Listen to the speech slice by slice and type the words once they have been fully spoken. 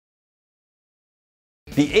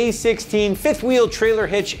The A16 fifth wheel trailer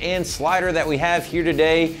hitch and slider that we have here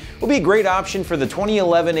today will be a great option for the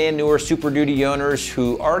 2011 and newer Super Duty owners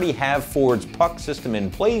who already have Ford's puck system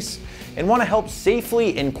in place and want to help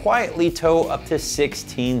safely and quietly tow up to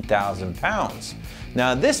 16,000 pounds.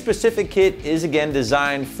 Now, this specific kit is again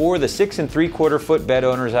designed for the 6 3/4 foot bed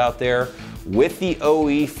owners out there with the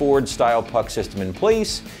OE Ford style puck system in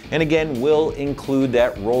place, and again will include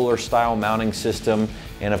that roller style mounting system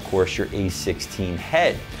and of course your A16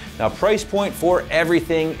 head. Now, price point for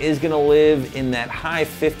everything is going to live in that high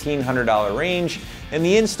 $1,500 range, and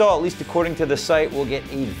the install, at least according to the site, will get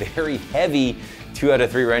a very heavy 2 out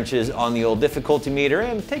of 3 wrenches on the old difficulty meter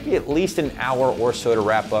and take you at least an hour or so to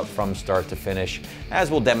wrap up from start to finish,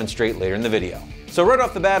 as we'll demonstrate later in the video. So right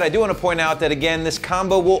off the bat, I do want to point out that again, this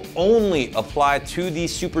combo will only apply to the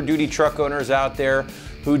Super Duty truck owners out there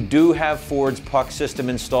who do have Ford's puck system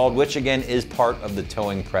installed, which again is part of the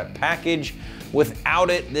towing prep package. Without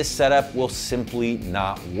it, this setup will simply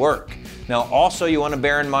not work. Now, also you want to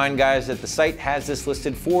bear in mind, guys, that the site has this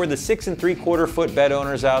listed for the 6 3/4 foot bed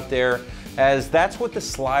owners out there, as that's what the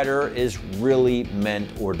slider is really meant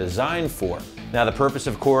or designed for. Now, the purpose,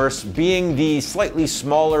 of course, being the slightly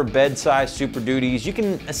smaller bed size Super Duties, you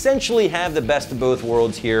can essentially have the best of both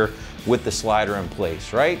worlds here with the slider in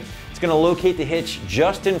place, right? It's going to locate the hitch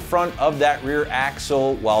just in front of that rear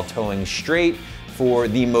axle while towing straight for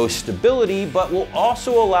the most stability, but will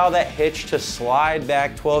also allow that hitch to slide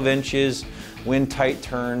back 12 inches when tight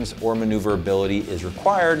turns or maneuverability is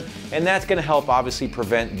required, and that's going to help obviously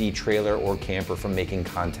prevent the trailer or camper from making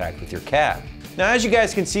contact with your cab. Now, as you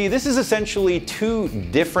guys can see, this is essentially 2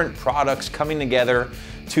 different products coming together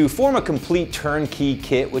to form a complete turnkey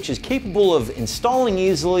kit, which is capable of installing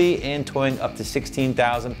easily and towing up to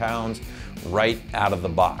 16,000 pounds right out of the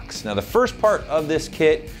box. Now, the first part of this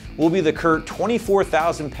kit will be the CURT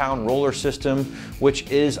 24,000 pound roller system, which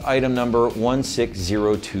is item number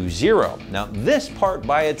 16020. Now, this part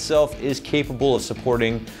by itself is capable of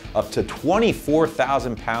supporting up to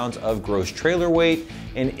 24,000 pounds of gross trailer weight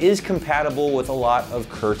and is compatible with a lot of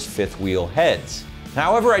CURT's fifth wheel heads.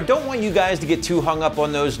 However, I don't want you guys to get too hung up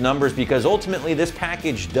on those numbers, because ultimately this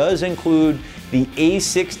package does include the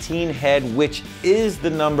A16 head, which is the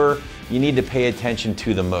number you need to pay attention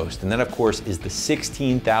to the most. And that, of course, is the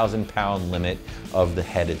 16,000 pound limit of the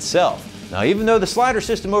head itself. Now, even though the slider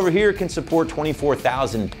system over here can support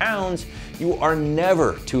 24,000 pounds, you are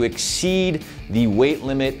never to exceed the weight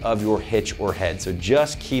limit of your hitch or head. So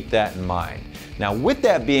just keep that in mind. Now, with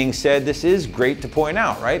that being said, this is great to point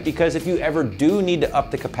out, right? Because if you ever do need to up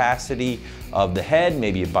the capacity of the head,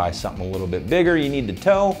 maybe you buy something a little bit bigger, you need to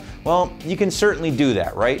tow, well, you can certainly do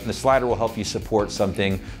that, right? And the slider will help you support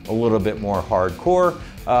something a little bit more hardcore,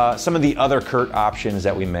 some of the other CURT options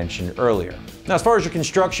that we mentioned earlier. Now, as far as your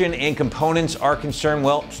construction and components are concerned,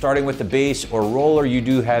 well, starting with the base or roller, you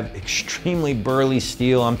do have extremely burly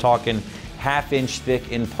steel. I'm talking ½ inch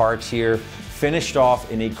thick in parts here, finished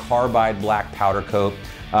off in a carbide black powder coat.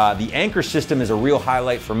 The anchor system is a real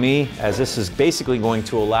highlight for me, as this is basically going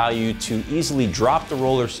to allow you to easily drop the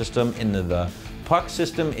roller system into the puck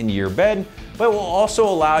system into your bed, but will also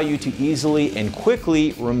allow you to easily and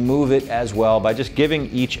quickly remove it as well by just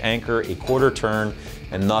giving each anchor a quarter turn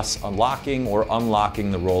and thus unlocking or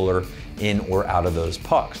unlocking the roller in or out of those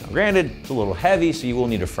pucks. Now, granted, it's a little heavy, so you will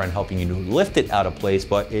need a friend helping you to lift it out of place,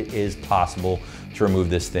 but it is possible to remove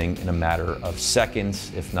this thing in a matter of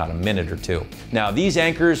seconds, if not a minute or 2. Now, these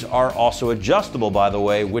anchors are also adjustable, by the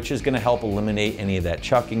way, which is going to help eliminate any of that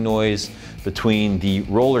chucking noise between the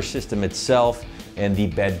roller system itself and the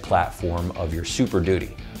bed platform of your Super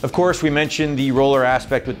Duty. Of course, we mentioned the roller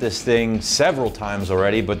aspect with this thing several times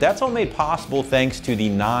already, but that's all made possible thanks to the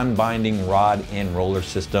non-binding rod and roller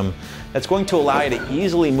system that's going to allow you to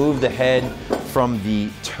easily move the head from the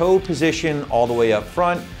tow position all the way up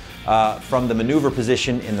front, from the maneuver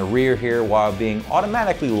position in the rear here, while being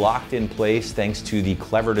automatically locked in place thanks to the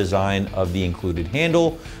clever design of the included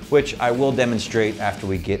handle, which I will demonstrate after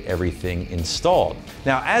we get everything installed.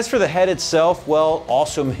 Now, as for the head itself, well,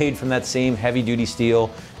 also made from that same heavy duty steel,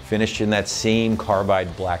 finished in that same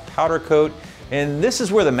carbide black powder coat. And this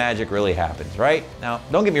is where the magic really happens, right? Now,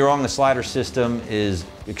 don't get me wrong, the slider system is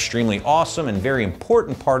extremely awesome and very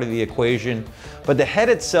important part of the equation, but the head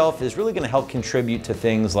itself is really going to help contribute to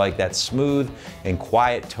things like that smooth and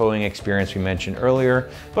quiet towing experience we mentioned earlier,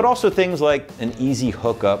 but also things like an easy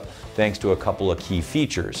hookup thanks to a couple of key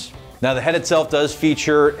features. Now, the head itself does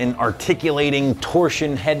feature an articulating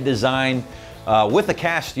torsion head design with a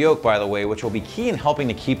cast yoke, by the way, which will be key in helping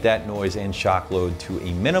to keep that noise and shock load to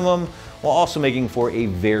a minimum, while also making for a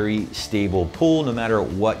very stable pull no matter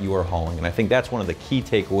what you are hauling. And I think that's one of the key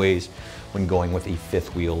takeaways when going with a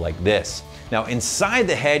fifth wheel like this. Now inside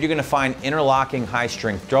the head, you're gonna find interlocking high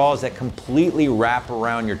strength jaws that completely wrap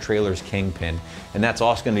around your trailer's kingpin. And that's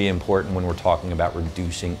also gonna be important when we're talking about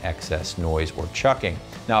reducing excess noise or chucking.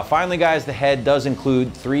 Now finally guys, the head does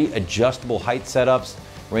include 3 adjustable height setups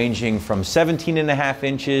ranging from 17.5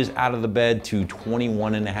 inches out of the bed to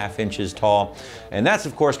 21.5 inches tall. And that's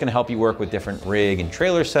of course gonna help you work with different rig and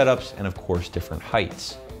trailer setups and of course different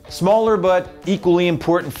heights. Smaller but equally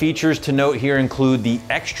important features to note here include the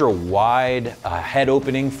extra wide head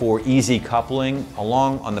opening for easy coupling.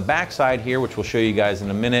 Along on the back side here, which we'll show you guys in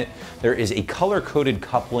a minute, there is a color-coded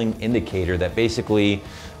coupling indicator that basically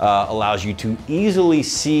allows you to easily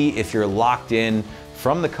see if you're locked in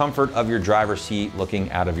from the comfort of your driver's seat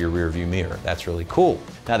looking out of your rearview mirror. That's really cool.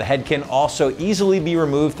 Now the head can also easily be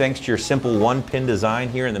removed thanks to your simple 1-pin design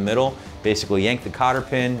here in the middle. Basically yank the cotter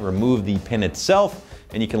pin, remove the pin itself,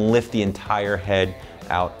 and you can lift the entire head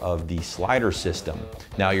out of the slider system.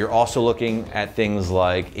 Now you're also looking at things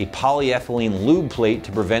like a polyethylene lube plate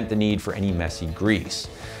to prevent the need for any messy grease.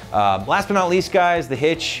 Last but not least guys, the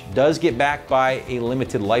hitch does get backed by a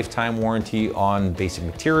limited lifetime warranty on basic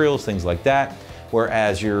materials, things like that,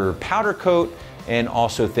 whereas your powder coat and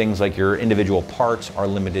also things like your individual parts are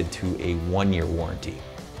limited to a 1-year warranty.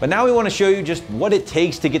 But now we want to show you just what it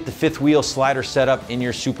takes to get the fifth wheel slider setup in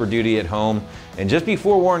your SuperDuty at home. And just be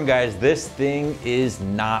forewarned guys, this thing is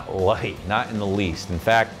not light, not in the least. In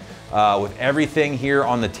fact, with everything here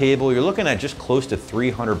on the table, you're looking at just close to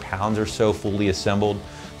 300 pounds or so fully assembled.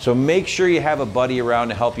 So make sure you have a buddy around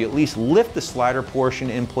to help you at least lift the slider portion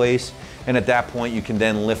in place. And at that point, you can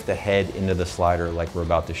then lift the head into the slider like we're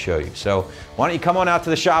about to show you. So why don't you come on out to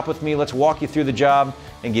the shop with me? Let's walk you through the job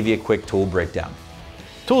and give you a quick tool breakdown.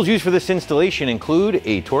 Tools used for this installation include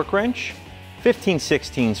a torque wrench,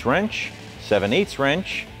 15/16 wrench, 7/8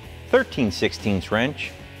 wrench, 13/16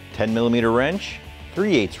 wrench, 10mm wrench,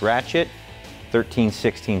 3/8 ratchet,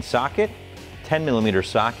 13/16 socket, 10mm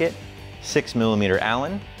socket, 6mm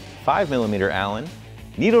Allen, 5mm Allen,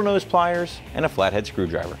 needle nose pliers, and a flathead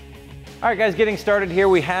screwdriver. All right guys, getting started here,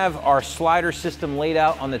 we have our slider system laid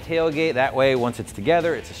out on the tailgate. That way, once it's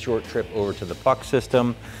together, it's a short trip over to the puck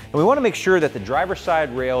system. And we want to make sure that the driver's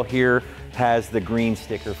side rail here has the green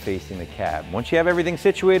sticker facing the cab. Once you have everything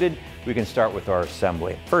situated, we can start with our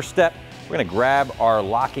assembly. First step, we're going to grab our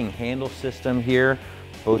locking handle system here,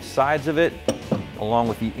 both sides of it, along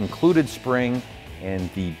with the included spring and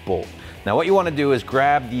the bolt. Now what you want to do is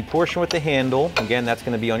grab the portion with the handle. Again, that's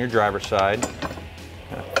going to be on your driver's side.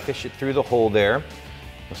 Fish it through the hole there.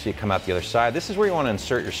 You'll see it come out the other side. This is where you want to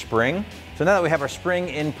insert your spring. So now that we have our spring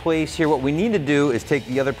in place here, what we need to do is take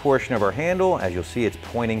the other portion of our handle. As you'll see, it's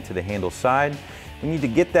pointing to the handle side. We need to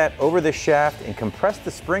get that over the shaft and compress the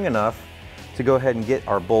spring enough to go ahead and get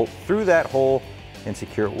our bolt through that hole and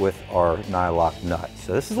secure it with our nylock nut.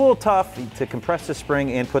 So this is a little tough to compress the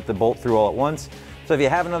spring and put the bolt through all at once. So if you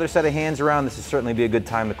have another set of hands around, this would certainly be a good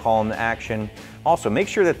time to call into action. Also, make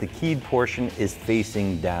sure that the keyed portion is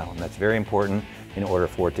facing down. That's very important in order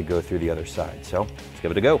for it to go through the other side. So let's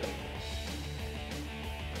give it a go.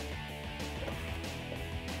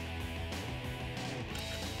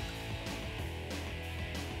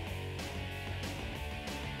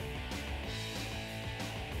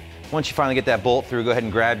 Once you finally get that bolt through, go ahead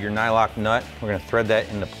and grab your nylock nut. We're going to thread that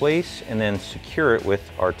into place and then secure it with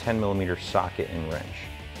our 10mm socket and wrench.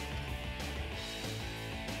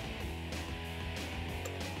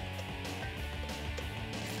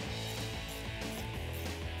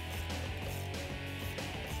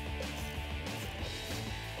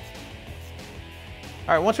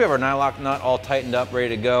 All right, once we have our nylock nut all tightened up, ready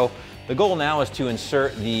to go, the goal now is to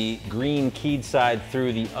insert the green keyed side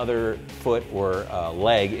through the other foot or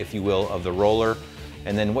leg, if you will, of the roller.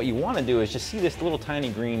 And then what you want to do is just see this little tiny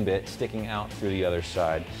green bit sticking out through the other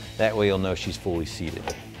side. That way you'll know she's fully seated.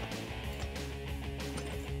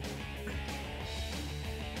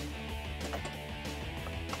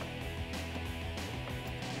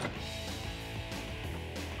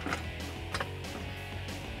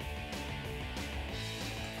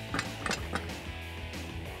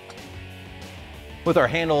 With our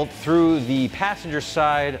handle through the passenger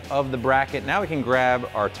side of the bracket, now we can grab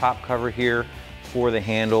our top cover here for the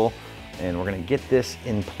handle, and we're going to get this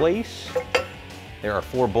in place. There are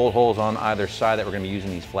 4 bolt holes on either side that we're going to be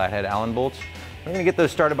using these flathead Allen bolts. We're going to get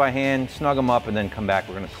those started by hand, snug them up, and then come back.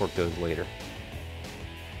 We're going to torque those later.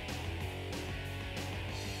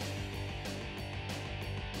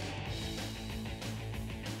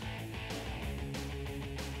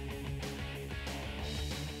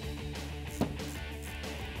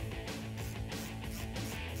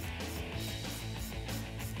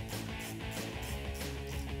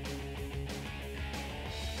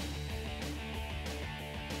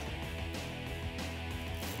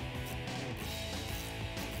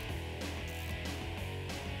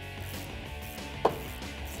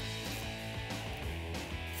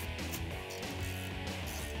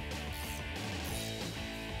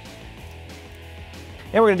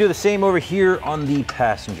 And we're gonna do the same over here on the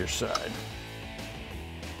passenger side.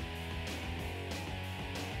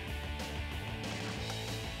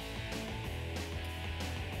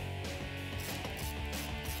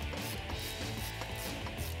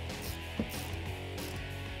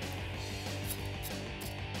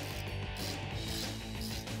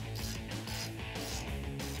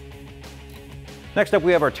 Next up,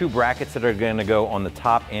 we have our two brackets that are going to go on the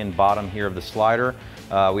top and bottom here of the slider.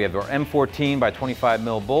 We have our M14 by 25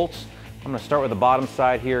 mil bolts. I'm going to start with the bottom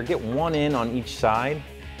side here, get one in on each side,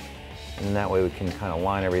 and that way we can kind of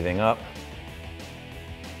line everything up.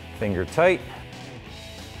 Finger tight,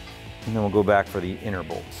 and then we'll go back for the inner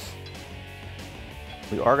bolts.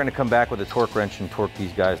 We are going to come back with a torque wrench and torque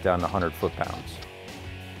these guys down to 100 foot-pounds.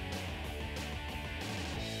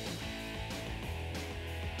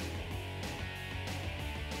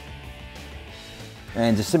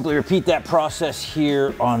 And just simply repeat that process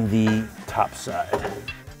here on the top side.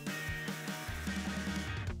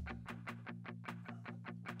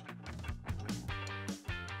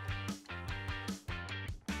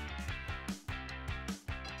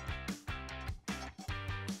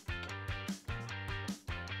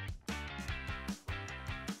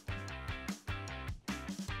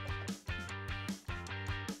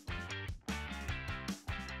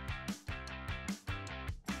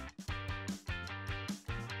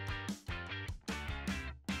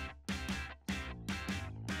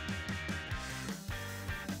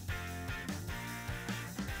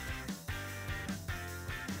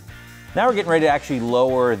 Now we're getting ready to actually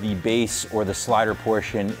lower the base or the slider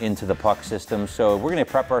portion into the puck system. So we're gonna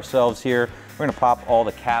prep ourselves here. We're gonna pop all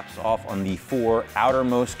the caps off on the 4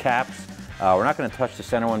 outermost caps. We're not gonna touch the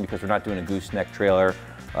center one because we're not doing a gooseneck trailer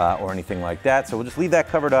or anything like that. So we'll just leave that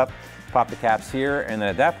covered up, pop the caps here, and then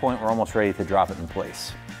at that point, we're almost ready to drop it in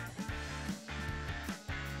place.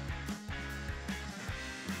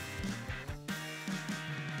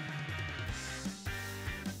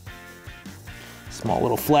 Small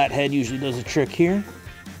little flathead usually does a trick here.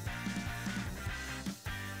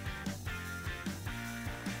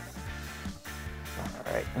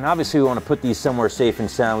 All right, and obviously we want to put these somewhere safe and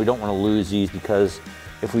sound. We don't want to lose these because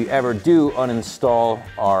if we ever do uninstall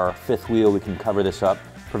our 5th wheel, we can cover this up,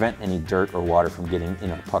 prevent any dirt or water from getting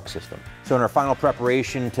in our puck system. So in our final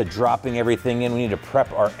preparation to dropping everything in, we need to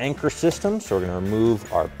prep our anchor system. So we're going to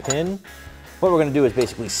remove our pin. What we're going to do is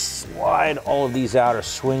basically slide all of these out or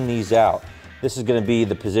swing these out. This is going to be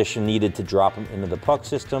the position needed to drop them into the puck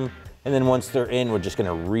system. And then once they're in, we're just going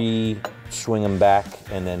to re-swing them back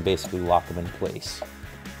and then basically lock them in place.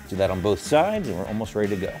 Do that on both sides and we're almost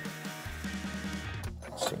ready to go.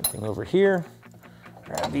 Same thing over here.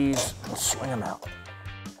 Grab these and swing them out.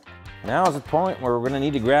 Now is the point where we're going to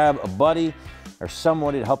need to grab a buddy or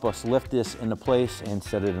somebody to help us lift this into place and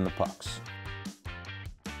set it in the pucks.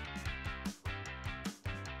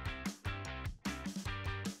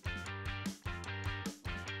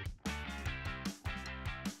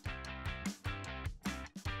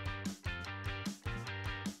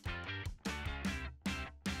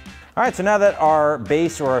 All right, so now that our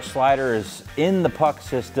base or our slider is in the puck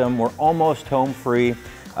system, we're almost home free.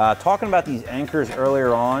 Talking about these anchors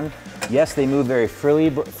earlier on, yes, they move very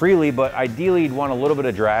freely, but ideally you'd want a little bit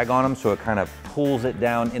of drag on them so it kind of pulls it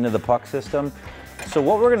down into the puck system. So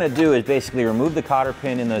what we're gonna do is basically remove the cotter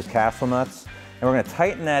pin in those castle nuts, and we're gonna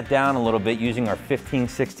tighten that down a little bit using our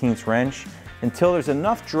 15/16 wrench until there's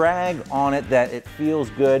enough drag on it that it feels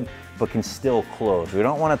good, but can still close. We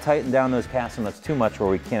don't want to tighten down those castle nuts too much where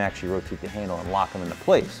we can't actually rotate the handle and lock them into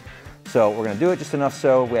place. So we're going to do it just enough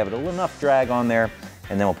so we have enough drag on there,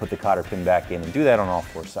 and then we'll put the cotter pin back in and do that on all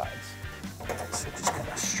 4 sides. So just kind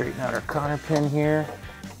of straighten out our cotter pin here,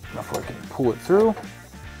 enough where we can pull it through.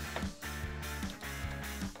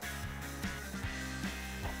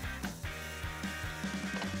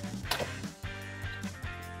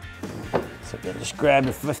 So again, just grab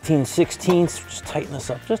your 15/16, just tighten this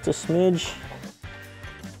up just a smidge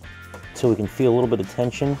so we can feel a little bit of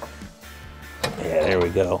tension. Yeah, there we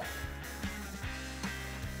go.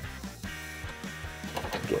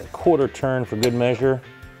 Get a 1/4 turn for good measure.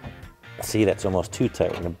 See, that's almost too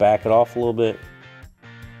tight. We're gonna back it off a little bit.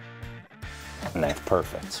 And that's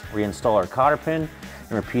perfect. Reinstall our cotter pin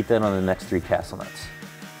and repeat that on the next 3 castle nuts.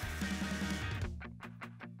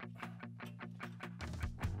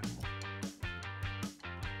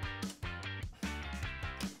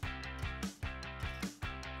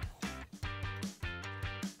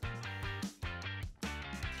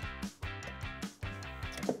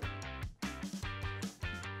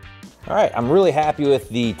 All right, I'm really happy with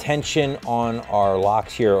the tension on our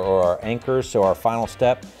locks here or our anchors. So our final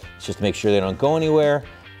step is just to make sure they don't go anywhere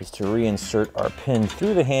is to reinsert our pin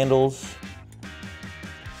through the handles.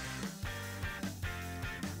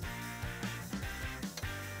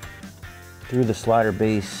 Through the slider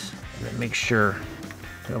base, and then make sure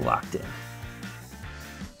they're locked in.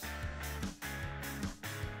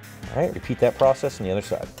 All right, repeat that process on the other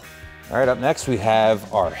side. All right, up next we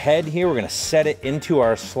have our head here. We're gonna set it into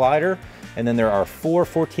our slider, and then there are 4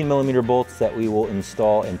 14mm bolts that we will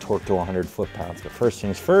install and torque to 100 foot-pounds. But first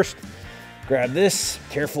things first, grab this.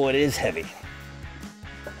 Careful, it is heavy.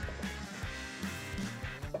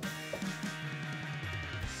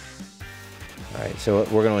 All right, so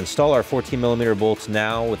we're going to install our 14mm bolts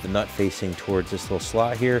now with the nut facing towards this little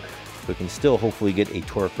slot here. We can still hopefully get a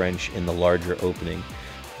torque wrench in the larger opening.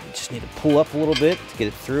 You just need to pull up a little bit to get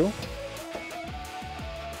it through.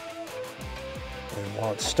 And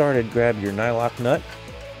while it's started, grab your nylock nut.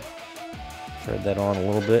 Thread that on a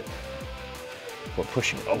little bit before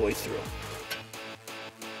pushing it all the way through.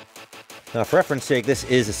 Now, for reference sake, this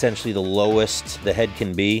is essentially the lowest the head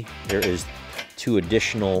can be. There is 2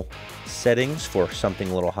 additional settings for something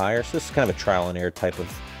a little higher. So this is kind of a trial and error type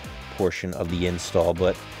of portion of the install,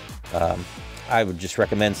 but I would just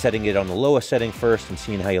recommend setting it on the lowest setting first and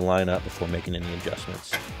seeing how you line up before making any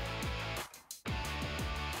adjustments.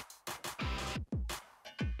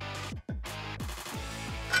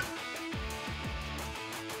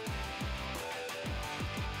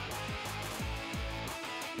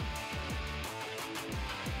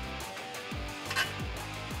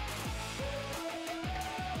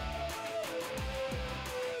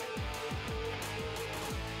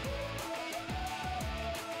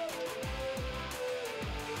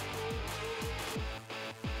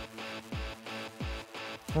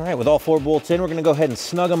 All right, with all 4 bolts in, we're gonna go ahead and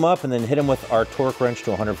snug them up and then hit them with our torque wrench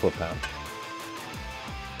to 100 foot-pounds.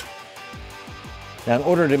 Now, in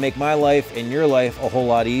order to make my life and your life a whole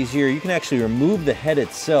lot easier, you can actually remove the head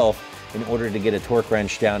itself in order to get a torque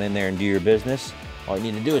wrench down in there and do your business. All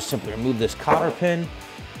you need to do is simply remove this cotter pin,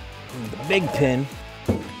 the big pin,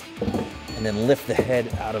 and then lift the head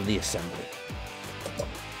out of the assembly.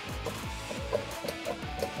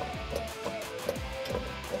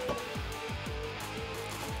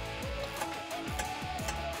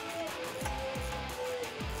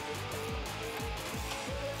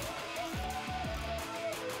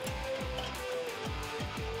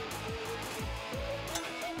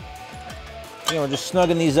 You know, we're just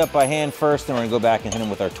snugging these up by hand first, then we're gonna go back and hit them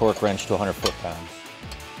with our torque wrench to 100 foot-pounds.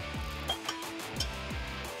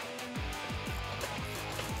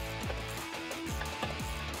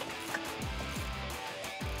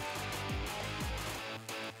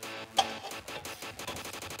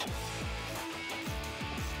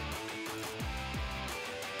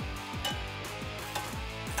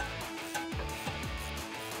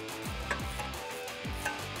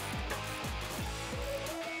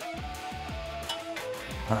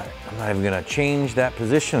 All right, I'm not even gonna change that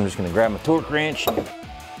position. I'm just gonna grab my torque wrench.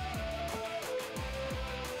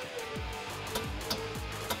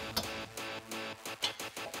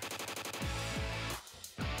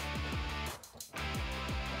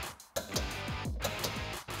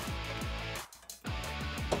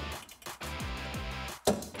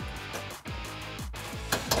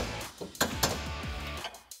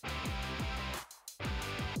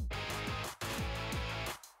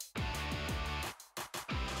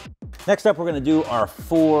 Next up, we're gonna do our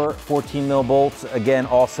 4 14mm bolts, again,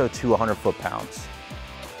 also to 100 foot-pounds.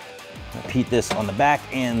 Repeat this on the back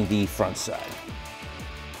and the front side.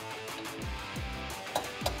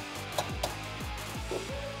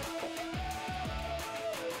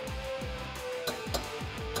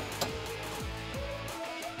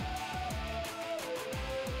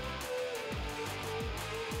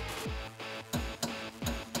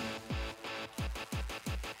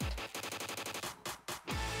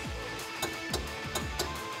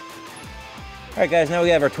 All right, guys, now we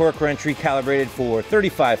have our torque wrench recalibrated for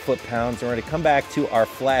 35 foot-pounds, and we're gonna come back to our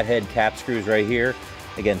flathead cap screws right here.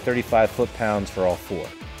 Again, 35 foot-pounds for all 4.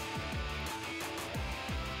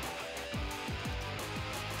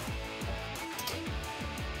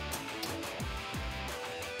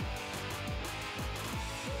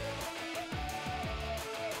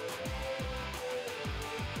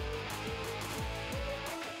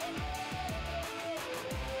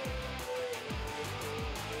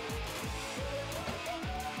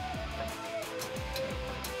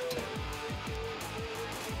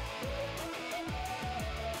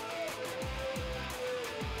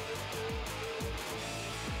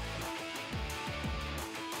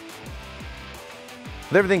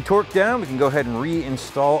 With everything torqued down, we can go ahead and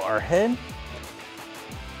reinstall our head.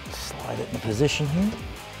 Slide it in position here.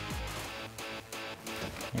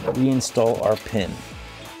 And reinstall our pin.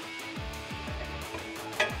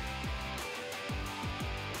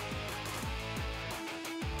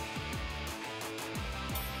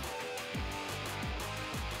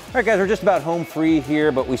 All right guys, we're just about home free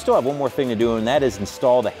here, but we still have one more thing to do, and that is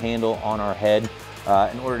install the handle on our head.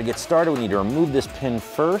 In order to get started, we need to remove this pin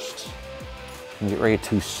first and get ready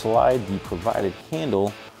to slide the provided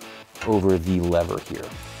handle over the lever here.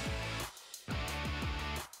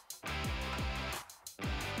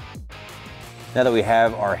 Now that we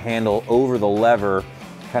have our handle over the lever,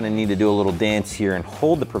 kind of need to do a little dance here and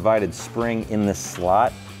hold the provided spring in this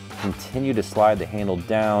slot. Continue to slide the handle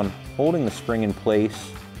down, holding the spring in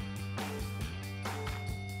place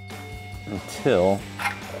until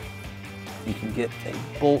you can get a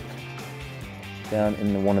bolt down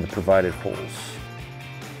into one of the provided holes.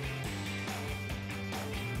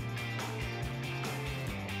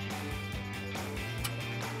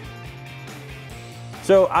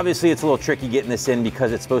 So obviously it's a little tricky getting this in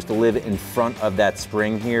because it's supposed to live in front of that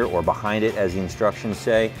spring here, or behind it as the instructions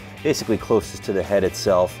say, basically closest to the head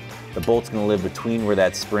itself. The bolt's gonna live between where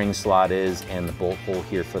that spring slot is and the bolt hole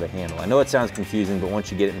here for the handle. I know it sounds confusing, but once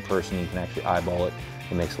you get it in person, you can actually eyeball it.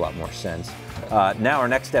 It makes a lot more sense. Now our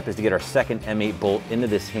next step is to get our second M8 bolt into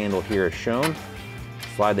this handle here as shown.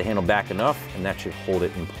 Slide the handle back enough and that should hold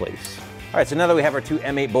it in place. All right, so now that we have our two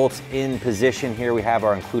M8 bolts in position here, we have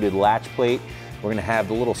our included latch plate. We're gonna have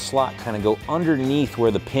the little slot kind of go underneath where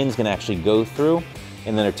the pin's gonna actually go through,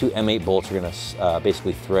 and then our two M8 bolts are gonna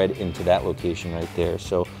basically thread into that location right there.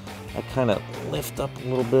 So I kind of lift up a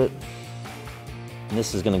little bit, and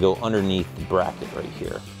this is gonna go underneath the bracket right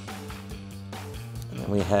here. And then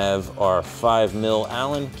we have our 5mm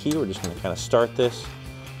Allen key. We're just gonna kind of start this.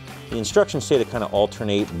 The instructions say to kind of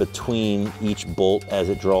alternate between each bolt as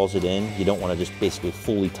it draws it in. You don't wanna just basically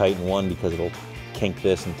fully tighten one because it'll kink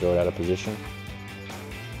this and throw it out of position.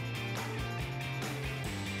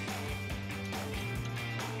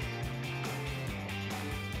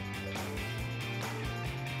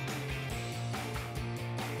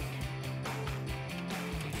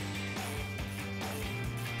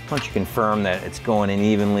 Once you confirm that it's going in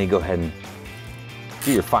evenly, go ahead and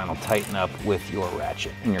do your final tighten up with your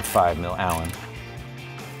ratchet and your 5mm Allen.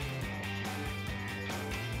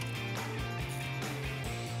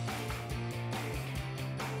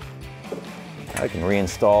 I can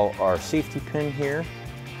reinstall our safety pin here.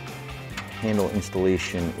 Handle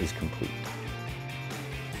installation is complete.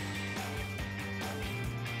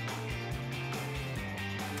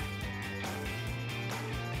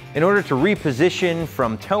 In order to reposition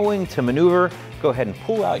from towing to maneuver, go ahead and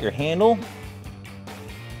pull out your handle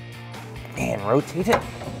and rotate it.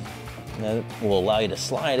 That will allow you to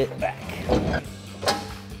slide it back.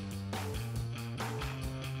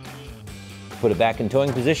 Put it back in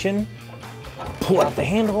towing position, pull out the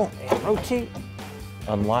handle and rotate,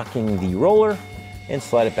 unlocking the roller and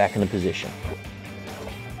slide it back into position.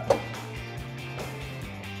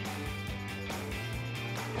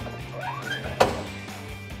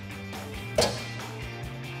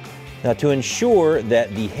 Now to ensure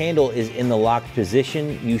that the handle is in the locked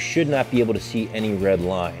position, you should not be able to see any red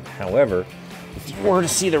line. However, if you were to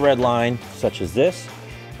see the red line, such as this,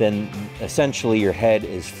 then essentially your head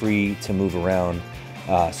is free to move around.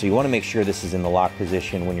 So you want to make sure this is in the locked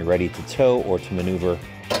position when you're ready to tow or to maneuver,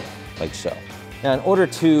 like so. Now in order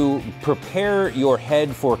to prepare your head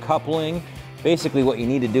for coupling, basically what you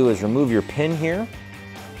need to do is remove your pin here.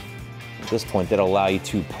 At this point, that'll allow you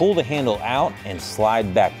to pull the handle out and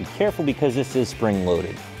slide back. Be careful because this is spring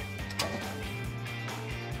loaded.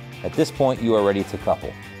 At this point, you are ready to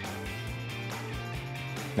couple.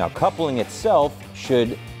 Now, coupling itself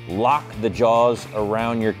should lock the jaws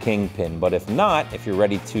around your kingpin, but if not, if you're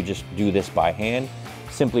ready to just do this by hand,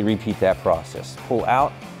 simply repeat that process. Pull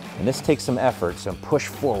out, and this takes some effort, so push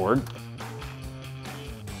forward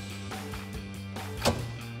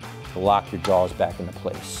to lock your jaws back into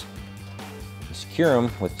place. Secure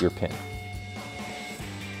them with your pin.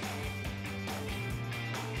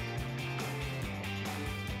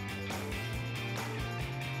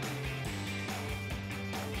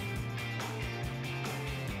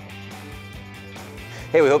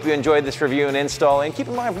 Hey, we hope you enjoyed this review and install, and keep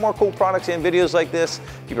in mind for more cool products and videos like this,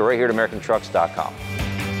 keep it right here at AmericanTrucks.com.